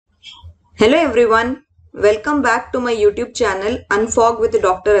Hello everyone, welcome back to my YouTube channel Unfog with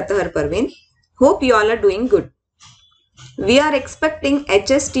Dr. Atahar Parveen. Hope you all are doing good. We are expecting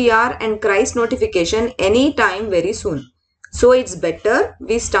HSTR and KREIS notification anytime very soon. So it's better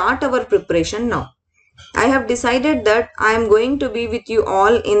we start our preparation now. I have decided that I am going to be with you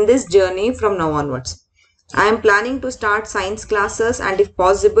all in this journey from now onwards. I am planning to start science classes and if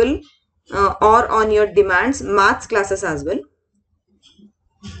possible or on your demands maths classes as well.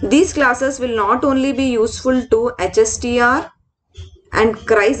 These classes will not only be useful to HSTR and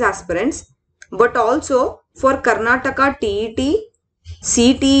KREIS aspirants but also for Karnataka TET,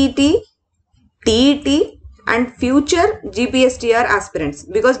 CTET, TET and future GPSTR aspirants,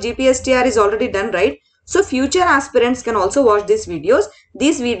 because GPSTR is already done, right? So future aspirants can also watch these videos.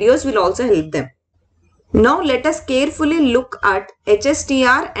 These videos will also help them. Now let us carefully look at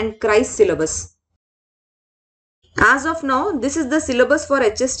HSTR and KREIS syllabus. As of now, this is the syllabus for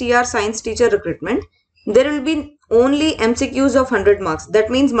HSTR science teacher recruitment. There will be only MCQs of 100 marks. That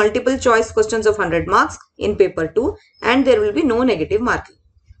means multiple choice questions of 100 marks in paper 2 and there will be no negative marking.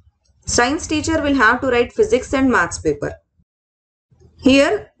 Science teacher will have to write physics and maths paper.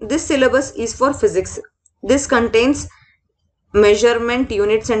 Here, this syllabus is for physics. This contains measurement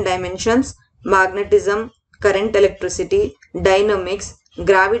units and dimensions, magnetism, current electricity, dynamics,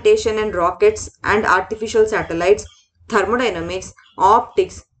 gravitation and rockets and artificial satellites, thermodynamics,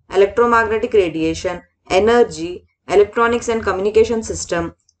 optics, electromagnetic radiation, energy, electronics and communication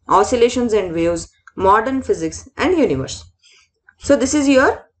system, oscillations and waves, modern physics and universe. So this is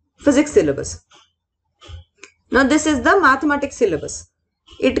your physics syllabus. Now this is the mathematics syllabus.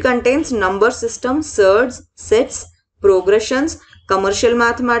 It contains number system, surds, sets, progressions, commercial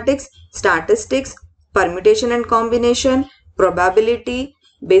mathematics, statistics, permutation and combination, probability,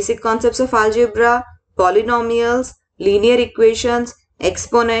 basic concepts of algebra, polynomials, linear equations,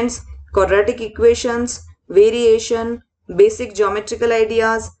 exponents, quadratic equations, variation, basic geometrical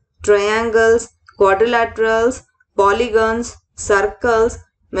ideas, triangles, quadrilaterals, polygons, circles,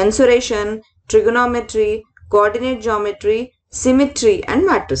 mensuration, trigonometry, coordinate geometry, symmetry and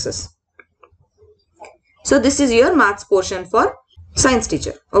matrices. So this is your maths portion for science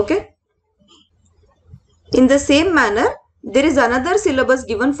teacher. Okay. In the same manner, there is another syllabus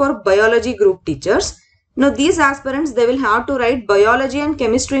given for biology group teachers. Now these aspirants, they will have to write biology and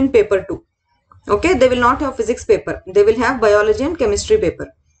chemistry in paper 2. Okay, they will not have physics paper. They will have biology and chemistry paper.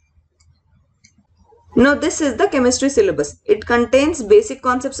 Now this is the chemistry syllabus. It contains basic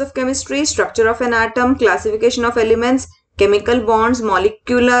concepts of chemistry, structure of an atom, classification of elements, chemical bonds,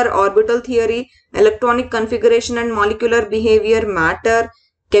 molecular orbital theory, electronic configuration and molecular behavior, matter,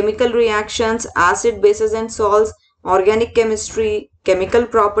 chemical reactions, acid, bases and salts, organic chemistry, chemical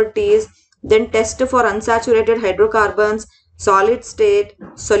properties, then test for unsaturated hydrocarbons, solid state,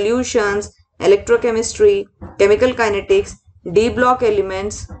 solutions, electrochemistry, chemical kinetics, D block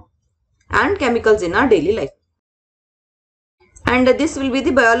elements and chemicals in our daily life. And this will be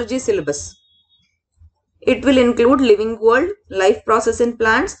the biology syllabus. It will include living world, life process in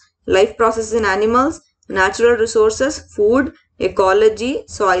plants, life process in animals, natural resources, food, ecology,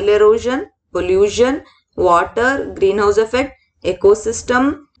 soil erosion, pollution, water, greenhouse effect,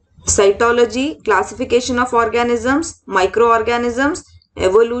 ecosystem, cytology, classification of organisms, microorganisms,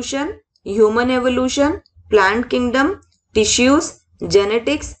 evolution, human evolution, plant kingdom, tissues,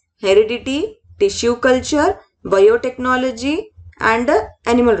 genetics, heredity, tissue culture, biotechnology and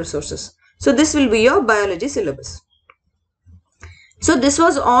animal resources. So this will be your biology syllabus. So this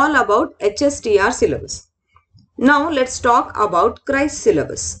was all about HSTR syllabus. Now let's talk about KREIS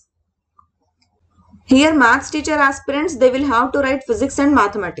syllabus. Here maths teacher aspirants, they will have to write physics and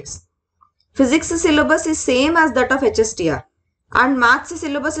mathematics. Physics syllabus is same as that of HSTR and maths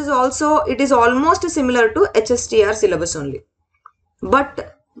syllabus is also, it is almost similar to HSTR syllabus only.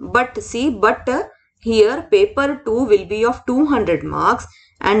 But here paper 2 will be of 200 marks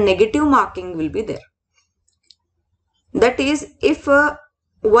and negative marking will be there. That is, if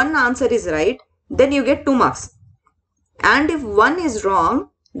one answer is right, then you get 2 marks. And if one is wrong,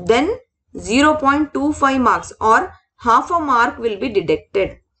 then 0.25 marks or half a mark will be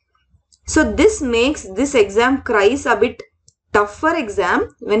deducted. So this makes this exam KREIS a bit tougher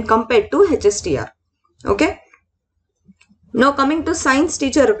exam when compared to HSTR. Okay. Now coming to science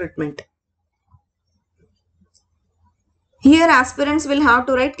teacher recruitment. Here aspirants will have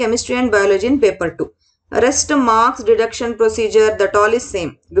to write chemistry and biology in paper 2. Rest marks, deduction procedure, that all is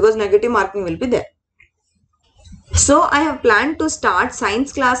same because negative marking will be there. So I have planned to start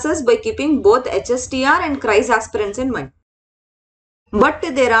science classes by keeping both HSTR and KREIS aspirants in mind. But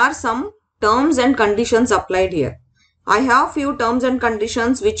there are some terms and conditions applied here. I have few terms and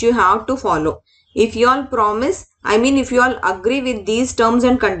conditions which you have to follow. If you all promise, if you all agree with these terms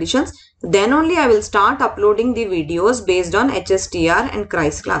and conditions, then only I will start uploading the videos based on HSTR and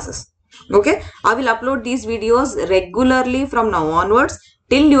KREIS classes. Okay, I will upload these videos regularly from now onwards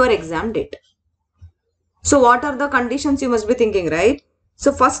till your exam date. So what are the conditions, you must be thinking, right?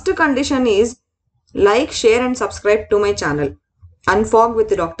 So first condition is like, share and subscribe to my channel Unfog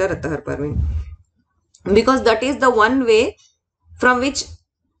with Dr. Athahar Parveen, because that is the one way from which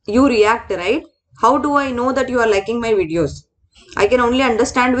you react, right? How do I know that you are liking my videos? I can only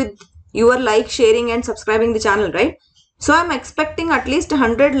understand with your like, sharing and subscribing the channel, right? So I am expecting at least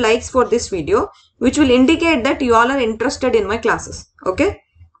 100 likes for this video, which will indicate that you all are interested in my classes. Okay.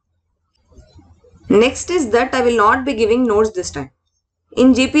 Next is that I will not be giving notes this time.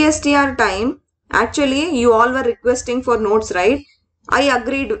 In GPSTR time, actually you all were requesting for notes, right? I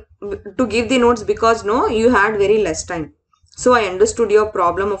agreed to give the notes because you had very less time. So I understood your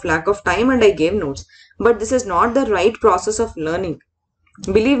problem of lack of time and I gave notes. But this is not the right process of learning.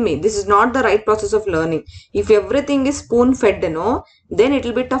 Believe me, this is not the right process of learning. If everything is spoon fed, then it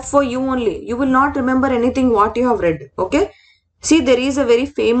will be tough for you only. You will not remember anything what you have read. Okay. See, there is a very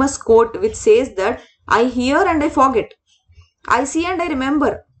famous quote which says that I hear and I forget. I see and I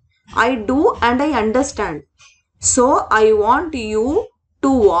remember. I do and I understand. So I want you to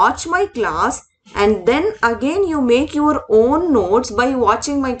watch my class and then again you make your own notes by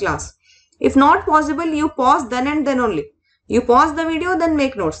watching my class. If not possible, you pause then and then only. You pause the video, then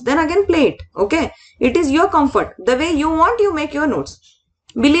make notes, then again play it. Okay. It is your comfort. The way you want, you make your notes.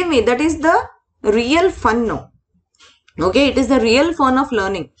 Believe me, that is the real fun now. Okay. It is the real fun of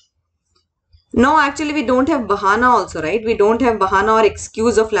learning. Now, actually, we don't have bahana also, right? We don't have bahana or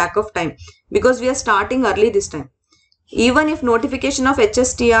excuse of lack of time because we are starting early this time. Even if notification of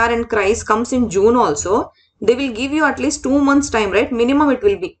HSTR and KREIS comes in June also, they will give you at least 2 months time, right? Minimum it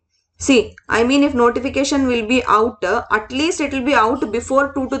will be. See, if notification will be out, at least it will be out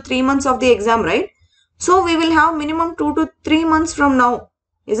before 2 to 3 months of the exam, right? So, we will have minimum 2 to 3 months from now,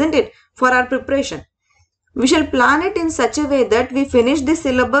 isn't it? For our preparation. We shall plan it in such a way that we finish the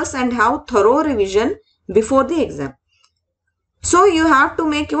syllabus and have thorough revision before the exam. So, you have to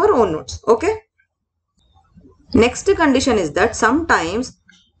make your own notes, okay? Next condition is that sometimes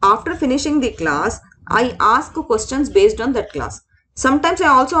after finishing the class, I ask questions based on that class. Sometimes I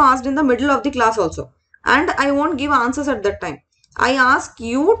also asked in the middle of the class also. And I won't give answers at that time. I ask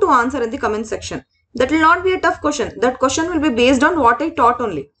you to answer in the comment section. That will not be a tough question. That question will be based on what I taught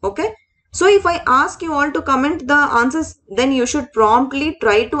only. Okay. So if I ask you all to comment the answers, then you should promptly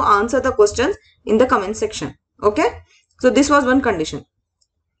try to answer the questions in the comment section. Okay. So this was one condition.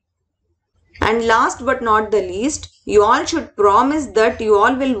 And last but not the least, you all should promise that you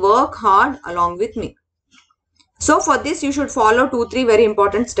all will work hard along with me. So for this, you should follow 2-3 very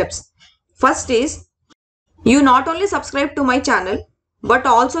important steps. First is, you not only subscribe to my channel, but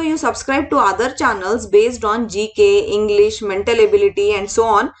also you subscribe to other channels based on GK, English, mental ability and so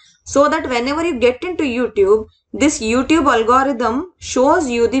on. So that whenever you get into YouTube, this YouTube algorithm shows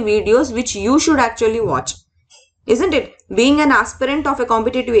you the videos which you should actually watch. Isn't it? Being an aspirant of a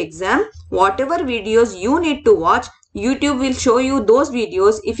competitive exam, whatever videos you need to watch, YouTube will show you those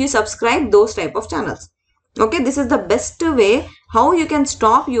videos if you subscribe those type of channels. Okay, this is the best way how you can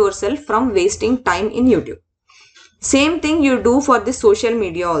stop yourself from wasting time in YouTube. Same thing you do for the social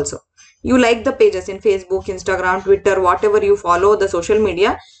media also. You like the pages in Facebook, Instagram, Twitter, whatever you follow the social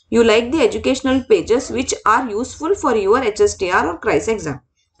media. You like the educational pages which are useful for your HSTR or KREIS exam.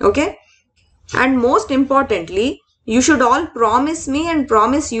 Okay. And most importantly, you should all promise me and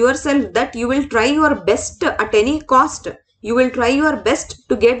promise yourself that you will try your best at any cost. You will try your best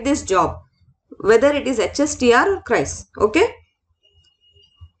to get this job, whether it is HSTR or KREIS. Okay.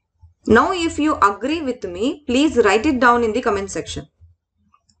 Now, if you agree with me, please write it down in the comment section.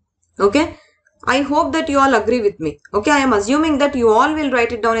 Okay. I hope that you all agree with me. Okay. I am assuming that you all will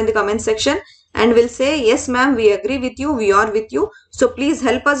write it down in the comment section and will say, yes, ma'am, we agree with you. We are with you. So please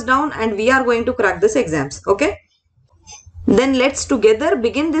help us down and we are going to crack this exams. Okay. Then let's together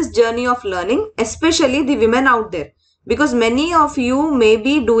begin this journey of learning, especially the women out there. Because many of you may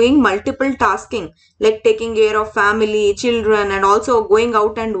be doing multiple tasking, like taking care of family, children, and also going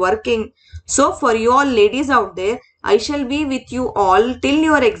out and working. So for you all ladies out there, I shall be with you all till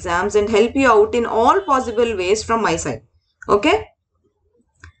your exams and help you out in all possible ways from my side. Okay.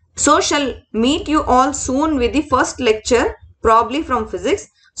 So shall meet you all soon with the first lecture, probably from physics.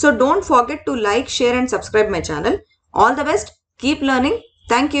 So don't forget to like, share and subscribe my channel. All the best. Keep learning.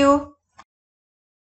 Thank you.